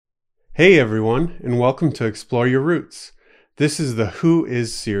Hey everyone, and welcome to Explore Your Roots. This is the Who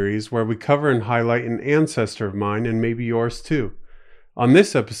Is series where we cover and highlight an ancestor of mine and maybe yours too. On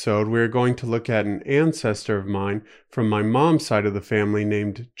this episode, we are going to look at an ancestor of mine from my mom's side of the family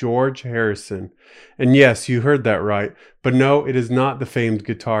named George Harrison. And yes, you heard that right, but no, it is not the famed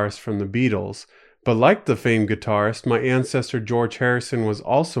guitarist from the Beatles. But like the famed guitarist, my ancestor George Harrison was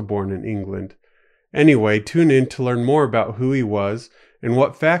also born in England. Anyway, tune in to learn more about who he was and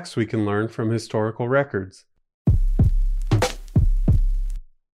what facts we can learn from historical records.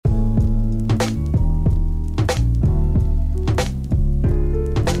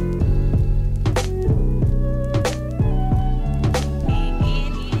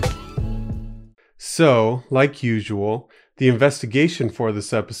 So, like usual, the investigation for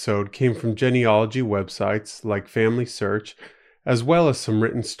this episode came from genealogy websites like Family Search, as well as some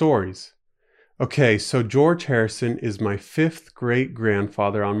written stories. Okay, so George Harrison is my fifth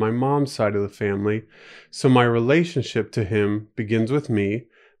great-grandfather on my mom's side of the family, so my relationship to him begins with me,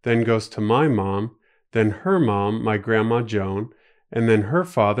 then goes to my mom, then her mom, my Grandma Joan, and then her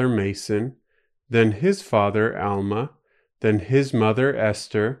father, Mason, then his father, Alma, then his mother,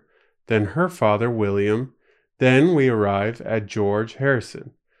 Esther, then her father, William, then we arrive at George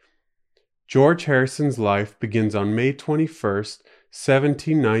Harrison. George Harrison's life begins on May 21st,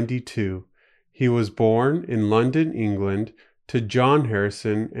 1792. He was born in London, England, to John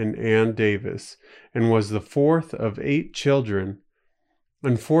Harrison and Anne Davis, and was the fourth of 8 children.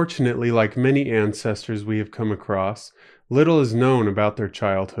 Unfortunately, like many ancestors we have come across, little is known about their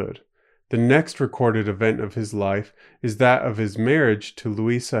childhood. The next recorded event of his life is that of his marriage to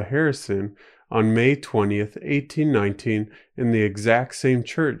Louisa Harrison on May 20th, 1819, in the exact same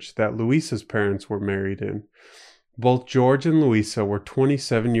church that Louisa's parents were married in. Both George and Louisa were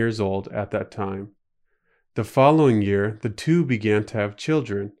 27 years old at that time. The following year, the two began to have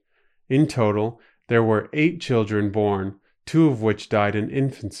children. In total, there were 8 children born, 2 of which died in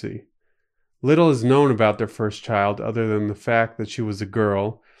infancy. Little is known about their first child other than the fact that she was a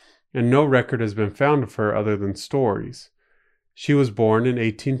girl, and no record has been found of her other than stories. She was born in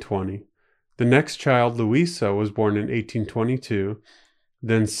 1820. The next child, Louisa, was born in 1822,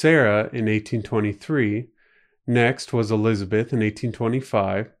 then Sarah in 1823, next was Elizabeth in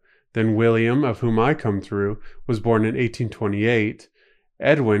 1825, then William, of whom I come through, was born in 1828,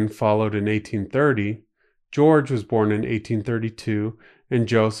 Edwin followed in 1830, George was born in 1832, and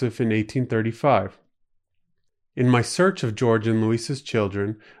Joseph in 1835. In my search of George and Louisa's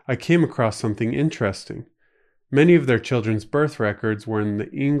children, I came across something interesting. Many of their children's birth records were in the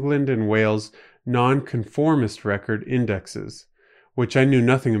England and Wales nonconformist record indexes, which I knew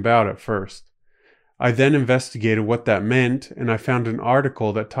nothing about at first. I then investigated what that meant, and I found an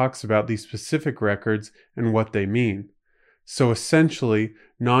article that talks about these specific records and what they mean. So essentially,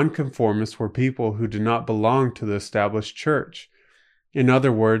 nonconformists were people who did not belong to the established church. In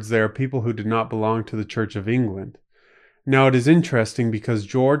other words, they are people who did not belong to the Church of England. Now it is interesting because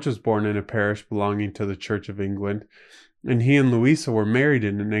George was born in a parish belonging to the Church of England, and he and Louisa were married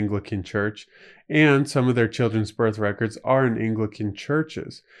in an Anglican church, and some of their children's birth records are in Anglican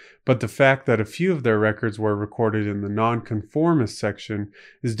churches. But the fact that a few of their records were recorded in the nonconformist section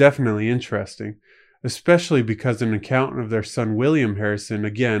is definitely interesting, especially because an account of their son William Harrison,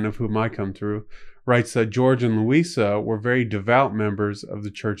 again of whom I come through, writes that George and Louisa were very devout members of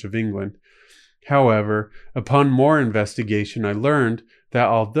the Church of England. However, upon more investigation, I learned that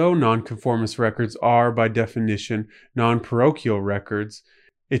although nonconformist records are, by definition, non-parochial records,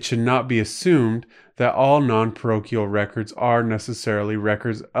 it should not be assumed that all non-parochial records are necessarily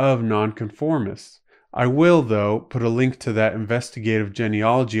records of nonconformists. I will, though, put a link to that investigative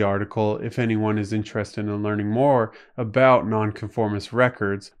genealogy article if anyone is interested in learning more about nonconformist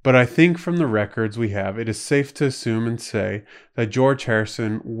records, but I think from the records we have, it is safe to assume and say that George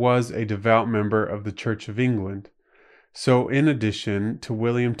Harrison was a devout member of the Church of England. So in addition to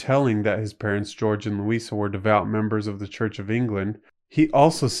William telling that his parents George and Louisa were devout members of the Church of England, he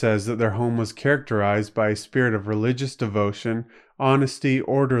also says that their home was characterized by a spirit of religious devotion, honesty,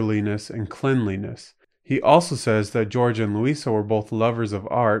 orderliness, and cleanliness. He also says that George and Louisa were both lovers of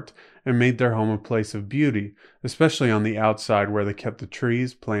art and made their home a place of beauty, especially on the outside where they kept the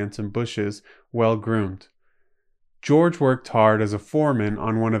trees, plants, and bushes well groomed. George worked hard as a foreman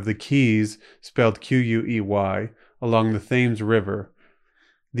on one of the quays, spelled Quey, along the Thames River.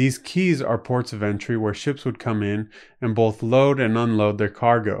 These quays are ports of entry where ships would come in and both load and unload their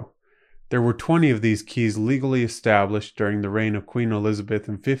cargo. There were 20 of these quays legally established during the reign of Queen Elizabeth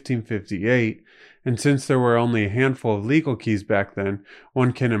in 1558, and since there were only a handful of legal quays back then,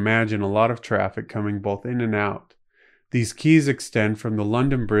 one can imagine a lot of traffic coming both in and out. These keys extend from the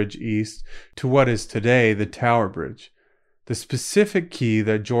London Bridge east to what is today the Tower Bridge. The specific key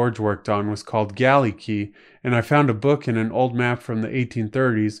that George worked on was called Galley Key, and I found a book and an old map from the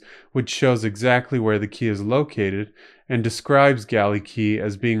 1830s which shows exactly where the key is located and describes Galley Key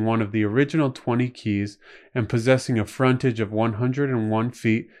as being one of the original 20 keys and possessing a frontage of 101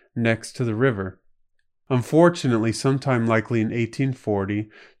 feet next to the river. Unfortunately, sometime likely in 1840,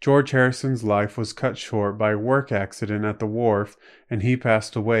 George Harrison's life was cut short by a work accident at the wharf, and he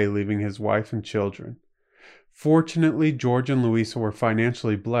passed away, leaving his wife and children. Fortunately, George and Louisa were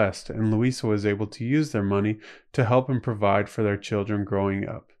financially blessed, and Louisa was able to use their money to help and provide for their children growing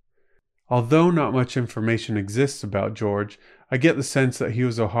up. Although not much information exists about George, I get the sense that he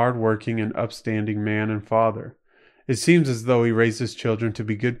was a hard-working and upstanding man and father. It seems as though he raised his children to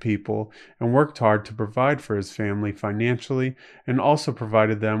be good people and worked hard to provide for his family financially and also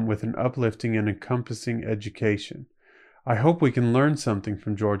provided them with an uplifting and encompassing education. I hope we can learn something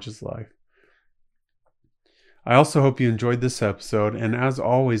from George's life. I also hope you enjoyed this episode, and as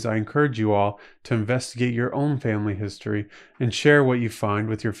always, I encourage you all to investigate your own family history and share what you find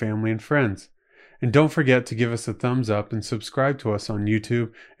with your family and friends. And don't forget to give us a thumbs up and subscribe to us on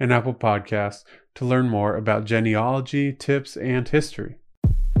YouTube and Apple Podcasts to learn more about genealogy, tips, and history.